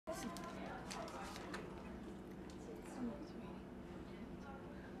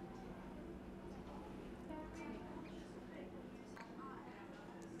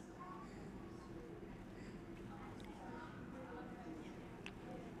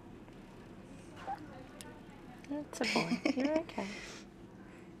It's a boy. You're okay.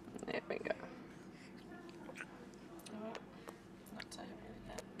 There we go. Oh, not so happy with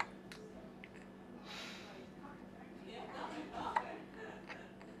that.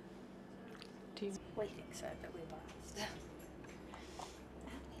 Do you... We think so, but we're biased.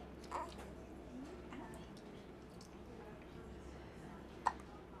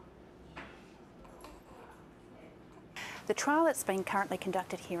 The trial that's been currently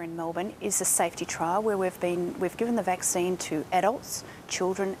conducted here in Melbourne is a safety trial where we've given the vaccine to adults,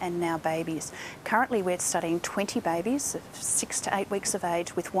 children and now babies. Currently we're studying 20 babies of 6 to 8 weeks of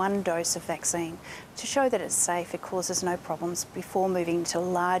age with 1 dose of vaccine to show that it's safe, it causes no problems before moving to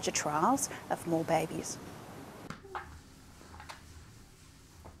larger trials of more babies.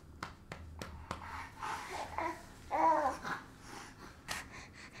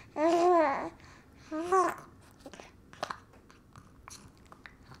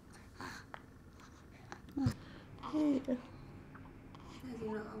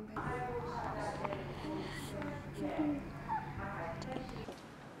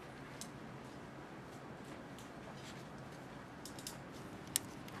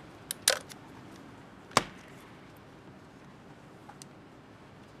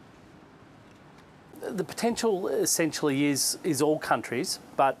 The potential essentially is all countries,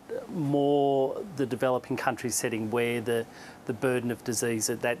 but more the developing country setting where the burden of disease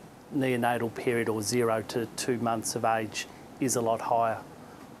at that neonatal period or 0 to 2 months of age is a lot higher,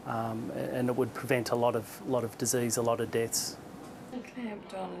 and it would prevent a lot of disease, a lot of deaths.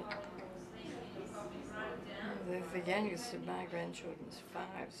 Clamped on. The youngest of my grandchildren is 5,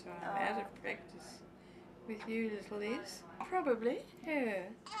 so I'm out of practice with you, little Liz. Probably, yeah.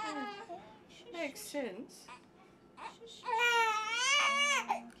 Makes sense.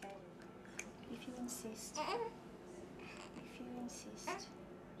 Okay. If you insist. If you insist.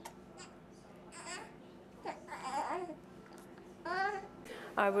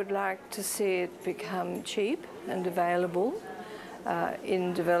 I would like to see it become cheap and available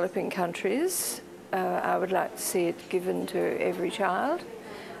in developing countries. I would like to see it given to every child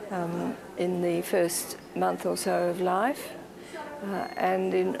in the first month or so of life,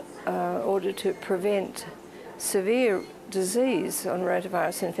 and in order to prevent severe disease on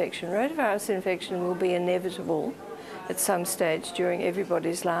rotavirus infection. Rotavirus infection will be inevitable at some stage during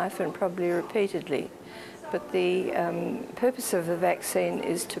everybody's life and probably repeatedly. But the purpose of the vaccine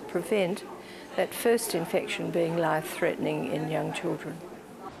is to prevent that first infection being life-threatening in young children.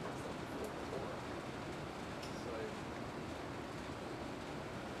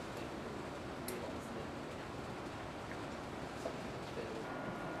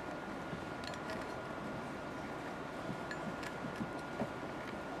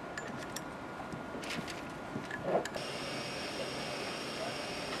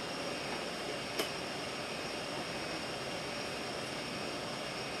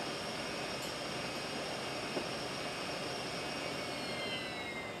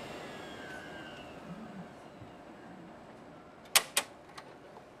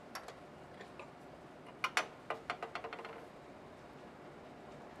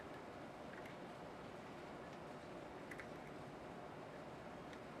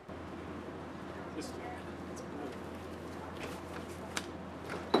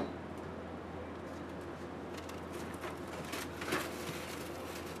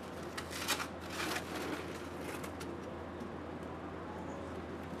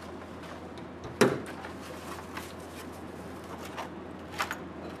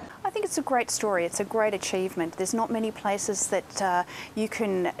 I think it's a great story, it's a great achievement. There's not many places that you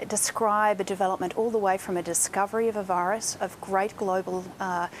can describe a development all the way from a discovery of a virus of great global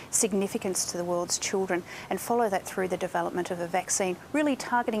significance to the world's children and follow that through the development of a vaccine, really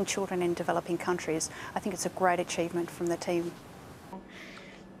targeting children in developing countries. I think it's a great achievement from the team.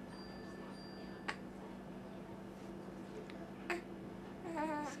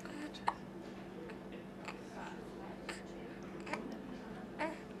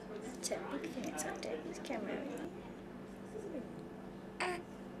 It's a big thing, it's up there, this camera.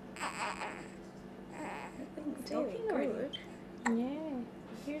 Very good. Yeah,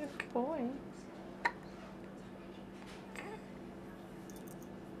 beautiful boy.